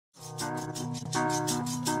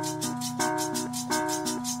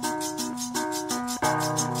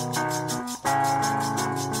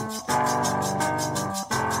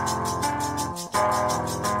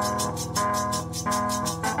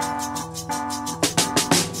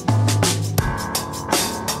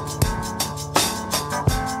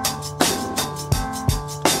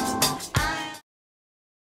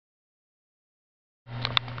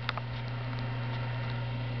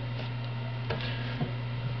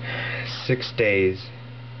"6 days.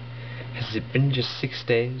 Has it been just 6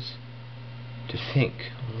 days? To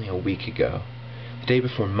think, only a week ago, the day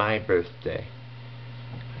before my birthday,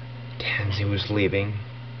 Tansy was leaving.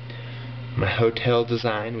 My hotel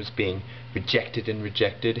design was being rejected and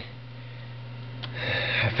rejected.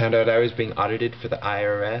 I found out I was being audited for the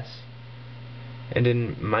IRS. And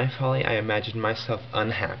in my folly, I imagined myself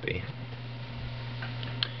unhappy.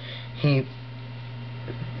 He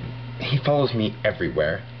follows me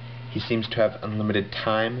everywhere. He seems to have unlimited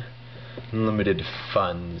time, unlimited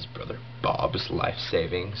funds, Brother Bob's life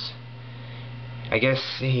savings. I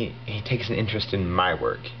guess he takes an interest in my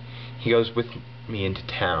work. He goes with me into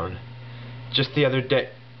town. Just the other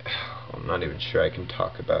day... I'm not even sure I can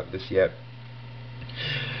talk about this yet.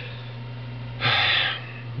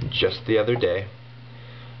 Just the other day,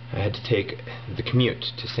 I had to take the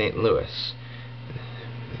commute to St. Louis.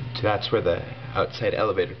 That's where the outside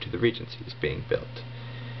elevator to the Regency is being built.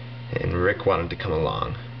 And Rick wanted to come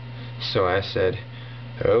along. So I said,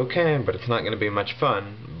 okay, but it's not going to be much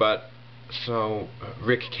fun. So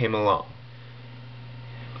Rick came along.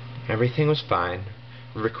 Everything was fine.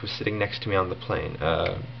 Rick was sitting next to me on the plane.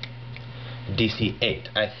 DC-8,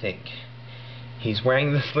 I think. He's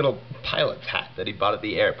wearing this little pilot's hat that he bought at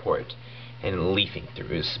the airport and leafing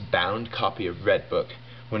through his bound copy of Red Book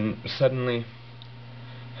when suddenly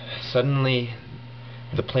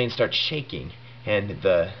the plane starts shaking and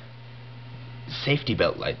the safety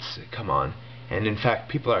belt lights come on, and in fact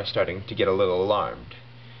people are starting to get a little alarmed.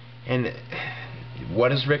 And what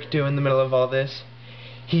does Rick do in the middle of all this?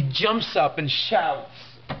 He jumps up and shouts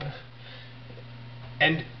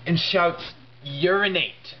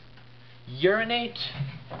urinate, urinate,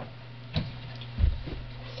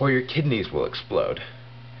 or your kidneys will explode.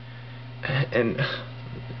 And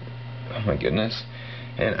oh my goodness.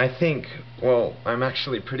 And I think, well, I'm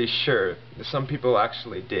actually pretty sure some people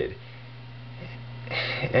actually did.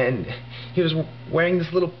 And he was wearing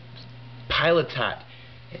this little pilot's hat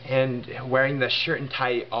and wearing the shirt and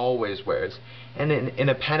tie he always wears. And in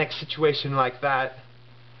a panic situation like that,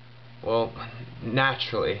 well,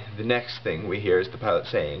 naturally, the next thing we hear is the pilot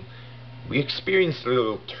saying, "We experienced a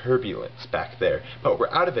little turbulence back there, but we're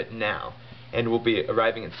out of it now, and we'll be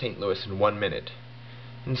arriving in St. Louis in 1 minute."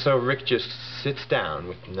 And so Rick just sits down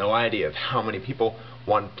with no idea of how many people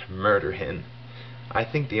want to murder him. I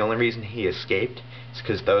think the only reason he escaped is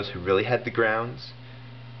because those who really had the grounds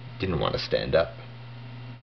didn't want to stand up.